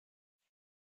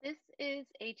This is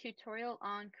a tutorial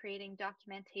on creating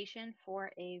documentation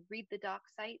for a Read the Doc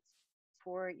site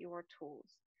for your tools.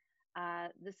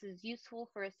 This is useful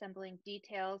for assembling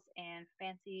details and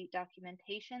fancy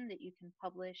documentation that you can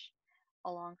publish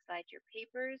alongside your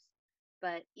papers.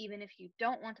 But even if you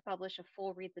don't want to publish a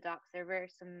full Read the Docs, there are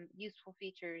some useful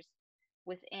features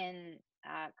within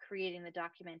creating the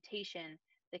documentation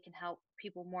that can help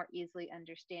people more easily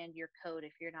understand your code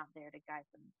if you're not there to guide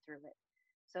them through it.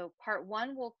 So part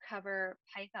one will cover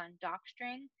Python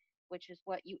Docstring, which is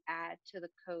what you add to the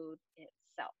code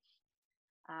itself.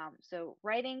 So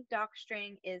writing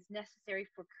Docstring is necessary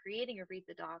for creating a Read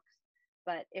the Docs,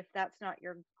 but if that's not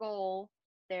your goal,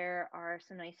 there are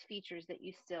some nice features that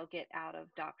you still get out of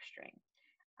Docstring.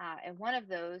 And one of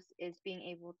those is being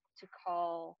able to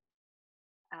call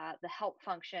the help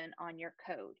function on your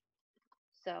code.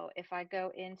 So if I go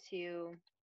into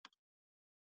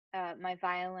my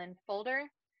violin folder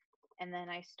and then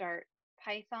I start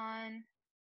Python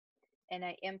and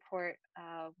I import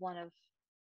one of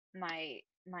my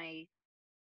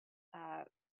uh,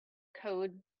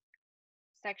 code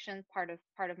sections, part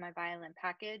of my violin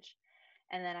package,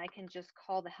 and then I can just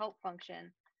call the help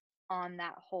function on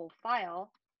that whole file.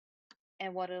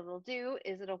 And what it'll do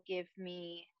is it'll give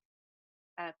me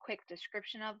a quick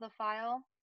description of the file,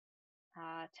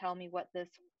 tell me what this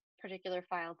particular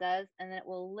file does, and then it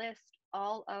will list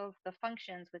all of the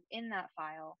functions within that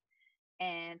file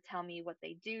and tell me what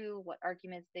they do, what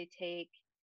arguments they take,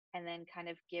 and then kind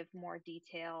of give more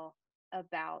detail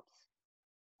about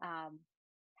um,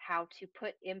 how to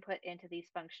put input into these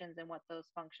functions and what those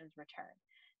functions return.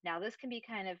 Now, this can be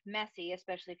kind of messy,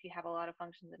 especially if you have a lot of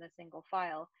functions in a single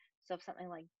file. So if something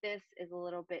like this is um,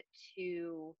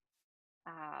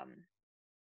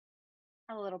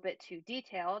 a little bit too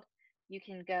detailed, you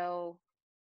can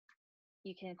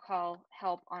call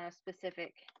help on a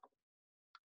specific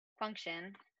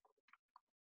function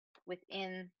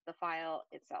within the file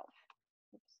itself.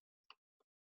 Oops.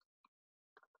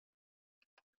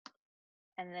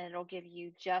 And then it'll give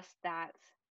you just that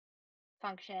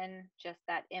function, just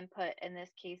that input. In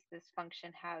this case, this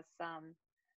function has some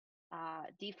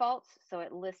defaults, so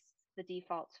it lists the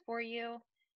defaults for you.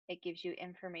 It gives you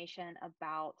information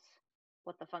about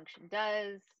what the function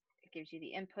does. It gives you the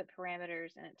input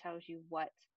parameters, and it tells you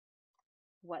what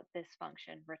this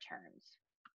function returns.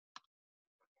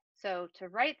 So to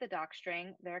write the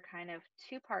docstring, there are kind of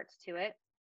two parts to it.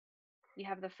 You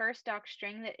have the first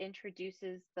docstring that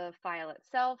introduces the file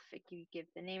itself. You give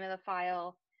the name of the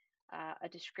file, a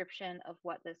description of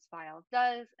what this file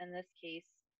does. In this case,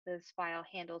 this file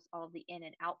handles all of the in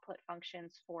and output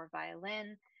functions for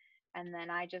violin. And then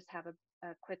I just have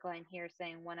a quick line here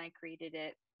saying when I created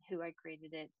it, who I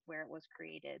created it, where it was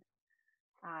created.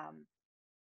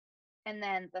 And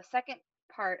then the second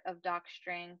part of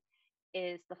docstring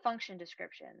is the function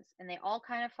descriptions. And they all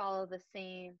kind of follow the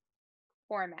same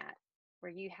format,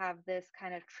 where you have this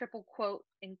kind of triple quote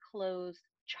enclosed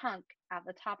chunk at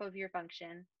the top of your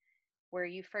function, where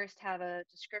you first have a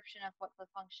description of what the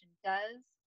function does,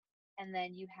 and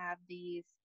then you have these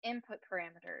input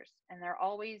parameters, and they're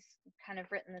always kind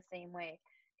of written the same way.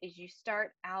 Is you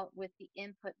start out with the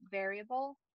input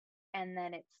variable, and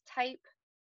then its type,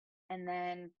 and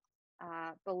then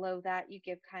below that you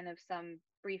give kind of some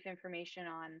brief information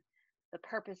on the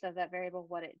purpose of that variable,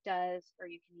 what it does, or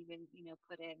you can even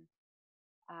put in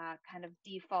kind of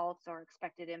defaults or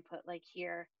expected input. Like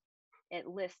here, it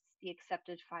lists the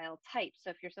accepted file type.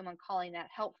 So if you're someone calling that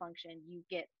help function, you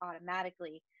get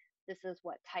automatically, this is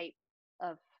what type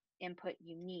of input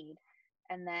you need.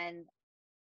 And then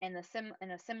in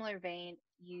a similar vein,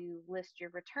 you list your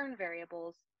return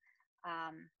variables,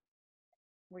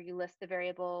 where you list the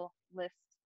variable, list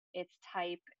its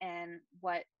type, and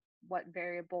what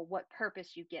variable, what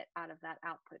purpose you get out of that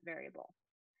output variable.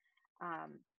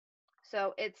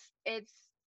 So it's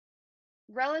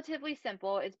relatively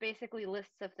simple. It's basically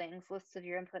lists of things, lists of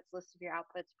your inputs, lists of your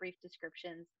outputs, brief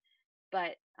descriptions.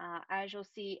 But as you'll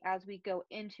see, as we go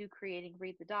into creating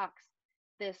Read the Docs,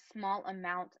 this small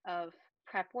amount of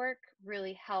prep work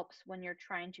really helps when you're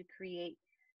trying to create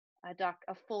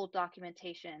a full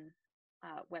documentation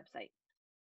website.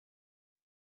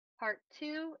 Part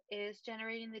two is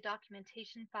generating the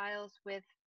documentation files with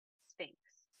Sphinx.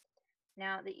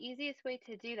 Now, the easiest way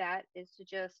to do that is to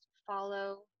just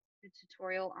follow the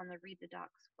tutorial on the Read the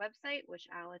Docs website, which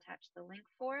I'll attach the link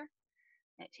for. And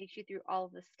it takes you through all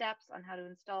of the steps on how to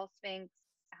install Sphinx,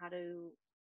 how to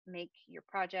make your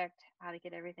project, how to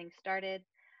get everything started.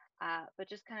 But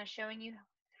just kind of showing you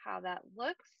how that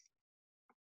looks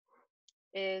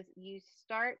is you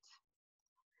start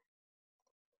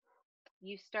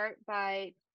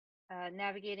by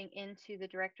navigating into the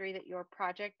directory that your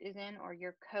project is in or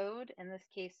your code. In this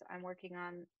case, I'm working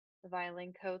on the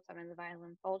violin code, so I'm in the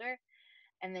violin folder.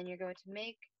 And then you're going to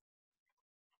make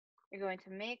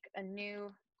a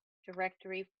new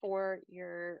directory for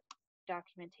your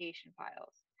documentation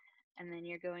files. And then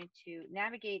you're going to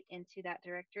navigate into that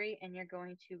directory and you're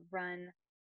going to run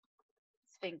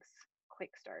Sphinx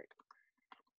quick start.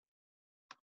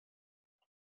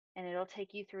 And it'll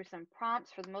take you through some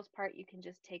prompts. For the most part, you can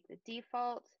just take the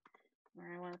default.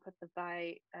 Where I want to put the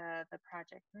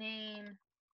project name,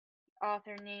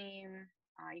 author name.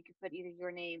 You can put either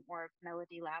your name or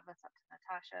Melody Lab. That's up to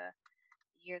Natasha.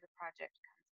 The year the project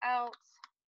comes out,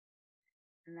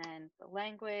 and then the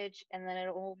language, and then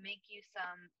it will make you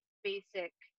some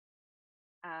basic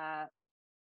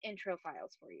intro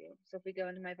files for you. So if we go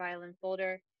into my violin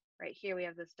folder, right here we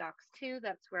have this docs2.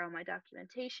 That's where all my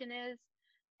documentation is.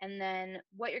 And then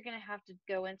what you're going to have to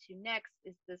go into next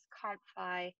is this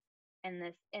comp.py and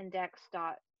this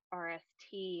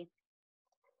index.rst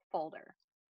folder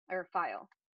or file.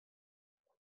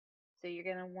 So you're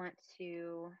going to want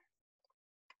to,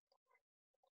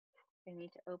 you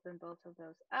need to open both of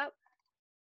those up.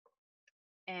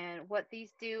 And what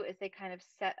these do is they kind of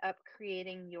set up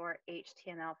creating your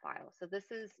HTML file. So this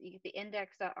is the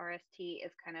index.rst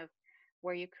is kind of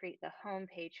where you create the home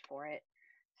page for it.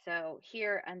 So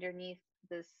here underneath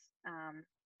this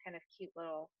kind of cute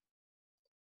little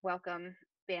welcome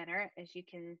banner, as you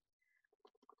can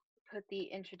put the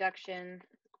introduction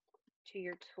to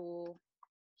your tool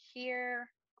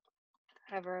here,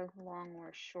 however long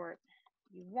or short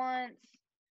you want.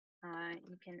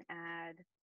 You can add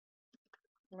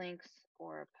links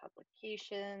or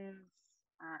publications,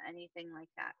 anything like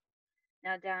that.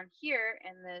 Now down here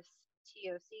in this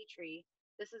TOC tree,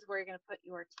 this is where you're going to put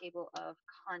your table of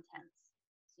contents.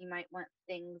 So you might want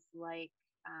things like,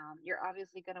 you're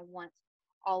obviously going to want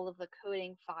all of the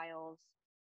coding files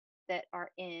that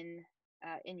are in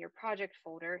your project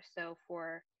folder. So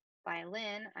for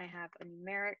violin, I have a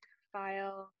numeric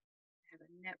file, I have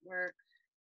a network,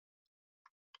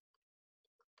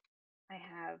 I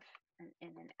have an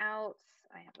in and outs,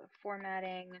 I have a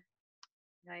formatting,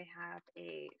 and I have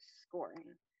a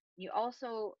scoring. You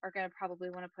also are going to probably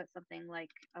want to put something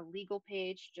like a legal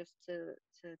page just to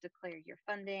declare your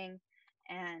funding.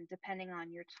 And depending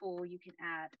on your tool, you can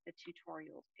add the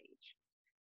tutorials page.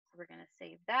 So we're going to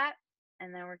save that.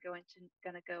 And then we're going to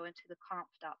go into the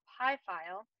comp.py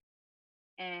file.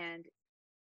 And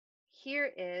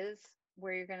here is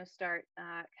where you're going to start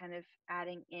kind of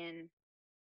adding in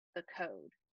the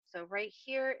code. So right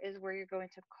here is where you're going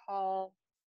to call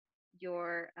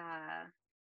your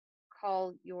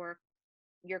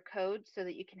code so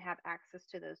that you can have access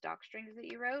to those docstrings that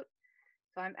you wrote.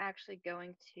 So I'm actually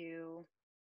going to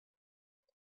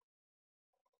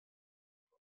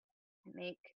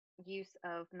make use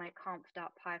of my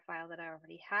comp.py file that I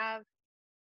already have.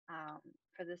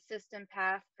 For the system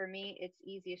path, for me, it's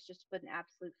easiest just to put an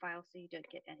absolute file so you don't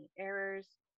get any errors.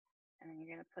 And then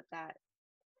you're going to put that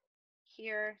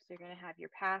here. So you're going to have your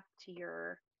path to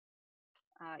your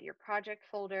project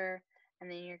folder, and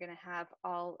then you're going to have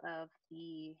all of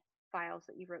the files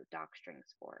that you wrote docstrings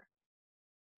for.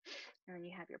 And then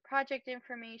you have your project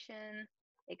information,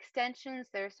 extensions.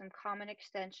 There are some common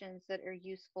extensions that are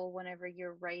useful whenever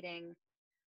you're writing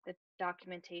the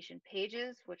documentation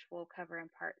pages, which we'll cover in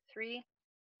part 3.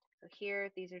 So here,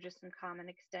 these are just some common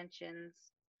extensions.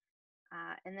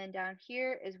 And then down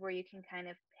here is where you can kind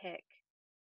of pick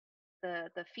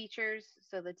the features.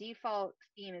 So the default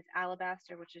theme is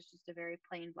Alabaster, which is just a very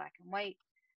plain black and white.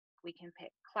 We can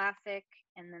pick Classic,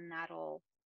 and then that'll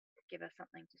give us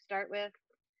something to start with.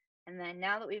 And then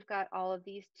now that we've got all of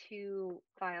these 2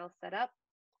 files set up,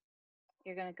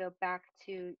 you're going to go back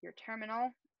to your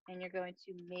terminal and you're going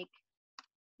to make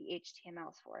the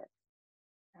HTMLs for it.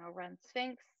 And I'll run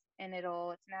Sphinx and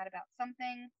it's mad about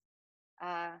something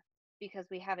because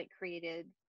we haven't created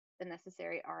the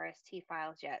necessary RST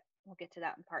files yet. We'll get to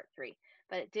that in part 3.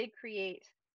 But it did create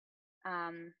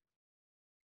an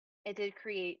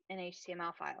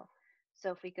HTML file.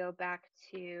 So if we go back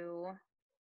to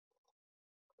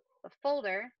the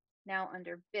folder, now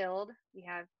under build, we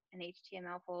have an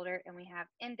HTML folder and we have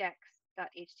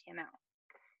index.html.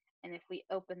 And if we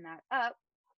open that up,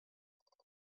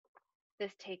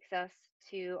 this takes us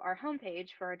to our homepage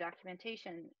for our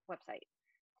documentation website.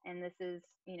 And this is,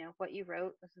 what you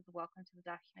wrote. This is the welcome to the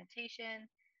documentation,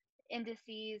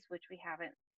 indices, which we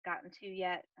haven't gotten to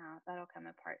yet. That'll come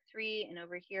in part 3. And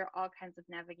over here, all kinds of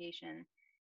navigation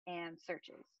and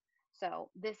searches. So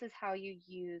this is how you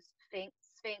use Sphinx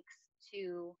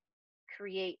to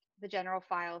create the general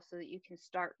file so that you can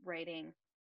start writing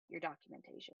your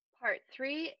documentation. Part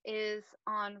 3 is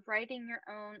on writing your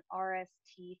own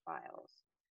RST files.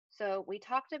 So we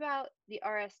talked about the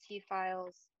RST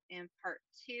files in part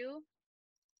 2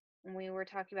 when we were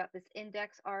talking about this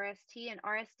index RST, and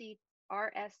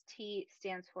RST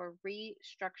stands for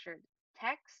restructured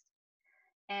text.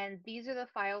 And these are the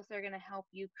files that are going to help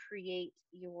you create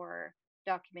your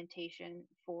documentation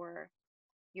for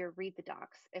your Read the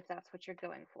Docs, if that's what you're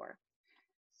going for.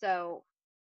 So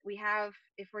we have,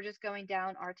 if we're just going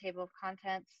down our table of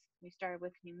contents, we started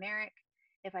with numeric.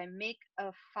 If I make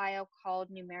a file called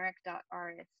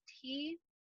numeric.rst,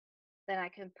 then I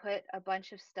can put a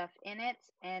bunch of stuff in it,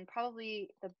 and probably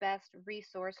the best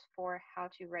resource for how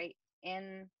to write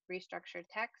in restructured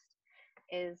text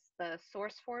is the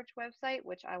SourceForge website,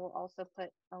 which I will also put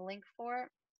a link for.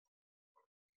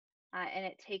 And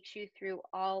it takes you through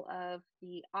all of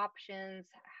the options,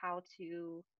 how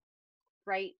to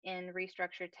write in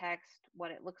restructured text,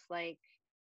 what it looks like,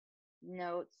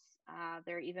 notes.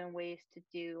 There are even ways to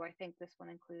do, I think this one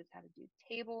includes how to do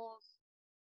tables.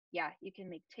 Yeah, you can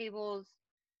make tables.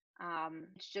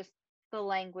 It's just the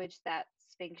language that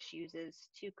Sphinx uses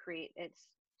to create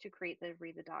the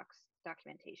Read the Docs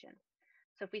documentation.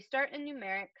 So if we start in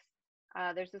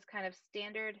numerics, there's this kind of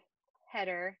standard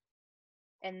header,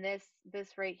 and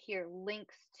this right here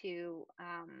links to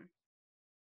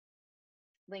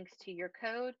your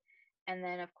code. And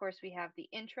then of course we have the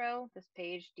intro. This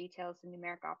page details the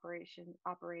numeric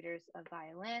operators of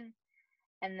violin.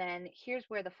 And then here's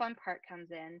where the fun part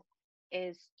comes in,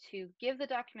 is to give the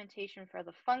documentation for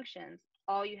the functions.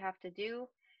 All you have to do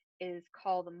is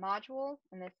call the module.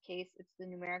 In this case, it's the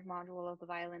numeric module of the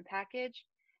violin package,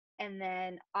 and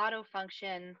then auto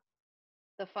function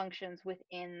the functions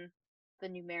within the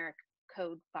numeric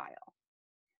code file.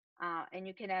 And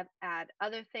you can add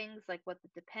other things like what the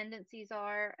dependencies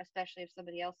are, especially if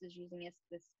somebody else is using it.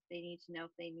 They need to know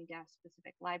if they need to have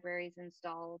specific libraries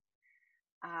installed.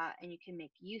 And you can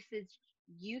make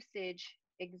usage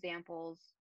examples.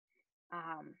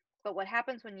 But what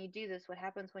happens when you do this, what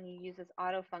happens when you use this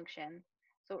auto function?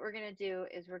 So what we're going to do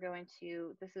is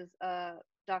this is a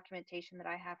documentation that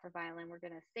I have for violin. We're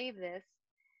going to save this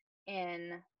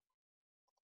in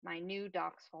my new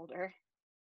docs folder,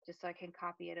 just so I can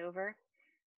copy it over.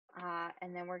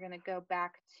 And then we're going to go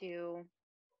back to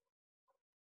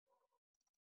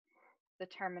the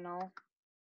terminal,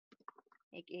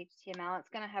 make HTML. It's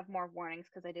going to have more warnings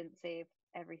because I didn't save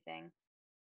everything.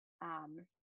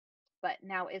 But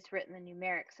now it's written in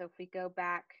numeric. So if we go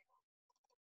back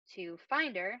to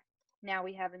Finder, now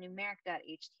we have a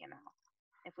numeric.html.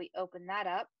 If we open that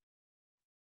up,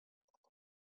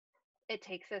 it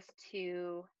takes us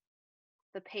to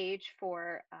the page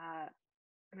for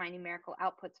my numerical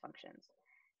outputs functions.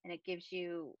 And it gives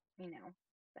you,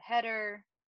 the header,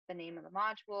 the name of the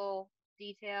module,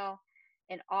 detail,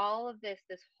 and all of this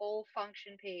whole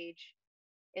function page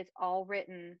is all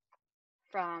written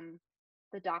from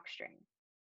the Docstring.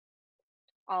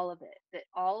 All of it.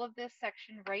 All of this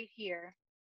section right here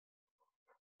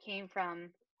came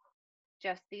from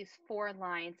just these 4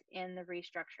 lines in the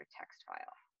restructured text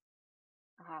file,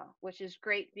 which is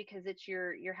great because it's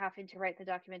you're having to write the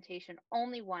documentation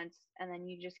only once, and then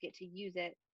you just get to use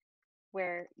it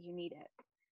where you need it.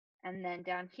 And then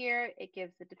down here, it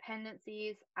gives the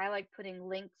dependencies. I like putting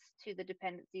links to the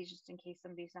dependencies just in case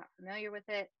somebody's not familiar with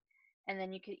it. And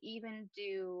then you could even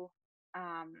do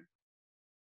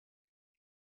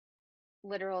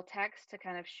literal text to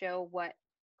kind of show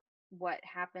what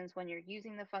happens when you're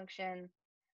using the function.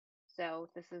 So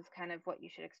this is kind of what you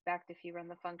should expect if you run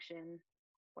the function,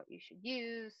 what you should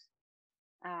use.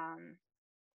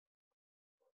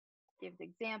 Gives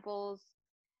examples,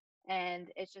 and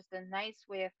it's just a nice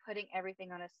way of putting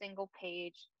everything on a single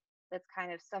page that's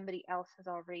kind of somebody else has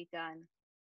already done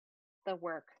the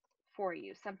work for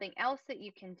you. Something else that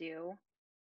you can do,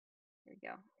 here we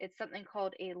go, it's something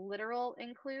called a literal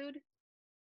include,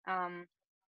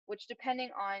 which depending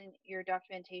on your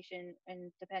documentation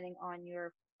and depending on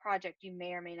your project, you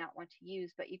may or may not want to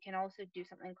use, but you can also do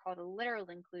something called a literal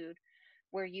include,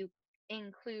 where you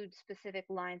include specific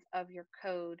lines of your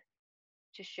code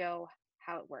to show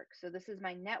how it works. So this is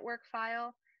my network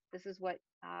file. This is what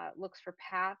looks for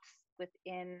paths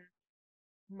within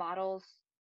models,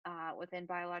 within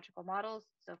biological models.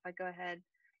 So if I go ahead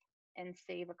and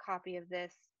save a copy of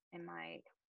this in my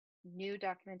new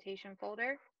documentation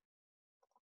folder,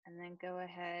 and then go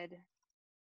ahead,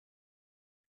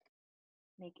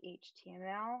 make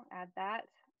HTML, add that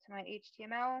to my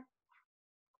HTML.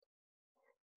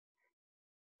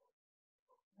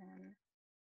 And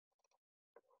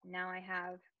now I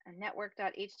have a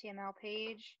network.html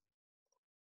page.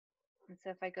 And so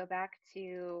if I go back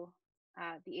to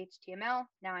the HTML,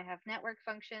 now I have network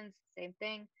functions, same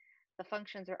thing. The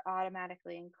functions are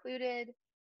automatically included.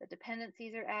 The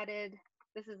dependencies are added.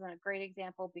 This isn't a great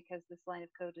example because this line of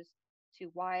code is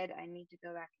too wide. I need to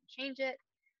go back and change it.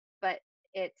 But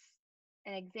it's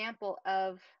an example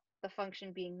of the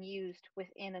function being used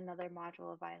within another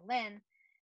module of violin,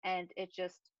 and it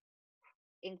just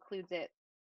includes it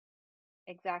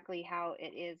exactly how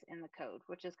it is in the code,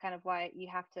 which is kind of why you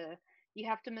have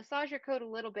to massage your code a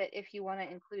little bit if you want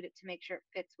to include it to make sure it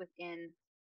fits within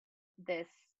this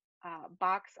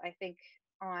box. I think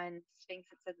on Sphinx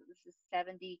it says that this is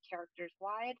 70 characters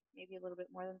wide, maybe a little bit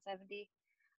more than 70.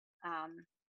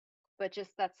 But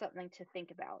just that's something to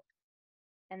think about.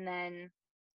 And then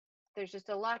there's just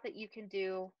a lot that you can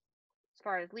do as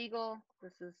far as legal.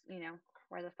 This is,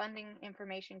 where the funding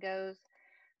information goes.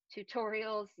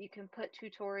 Tutorials, you can put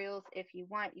tutorials if you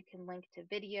want. You can link to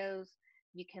videos.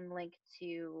 You can link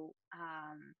to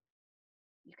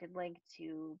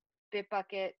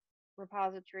Bitbucket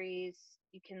repositories.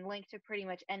 You can link to pretty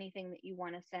much anything that you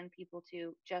want to send people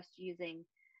to just using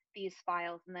these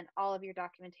files, and then all of your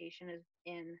documentation is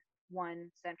in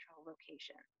one central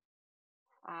location.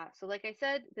 So like I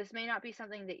said, this may not be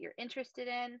something that you're interested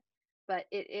in, but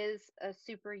it is a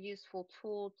super useful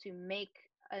tool to make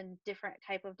a different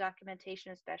type of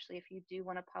documentation, especially if you do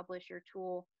want to publish your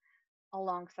tool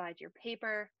alongside your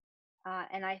paper.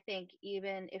 And I think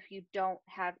even if you don't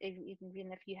have,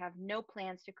 even if you have no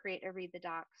plans to create a Read the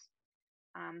Docs,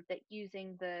 that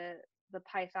using the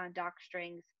Python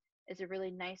Docstrings is a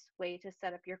really nice way to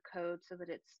set up your code so that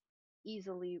it's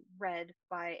easily read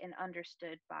by and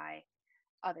understood by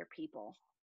other people.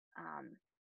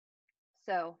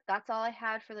 So that's all I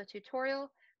had for the tutorial.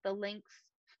 The links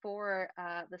for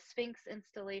the Sphinx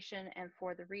installation and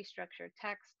for the restructured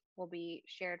text will be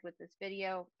shared with this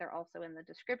video. They're also in the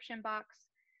description box.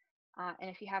 And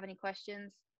if you have any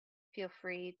questions, feel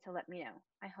free to let me know.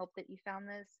 I hope that you found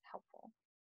this helpful.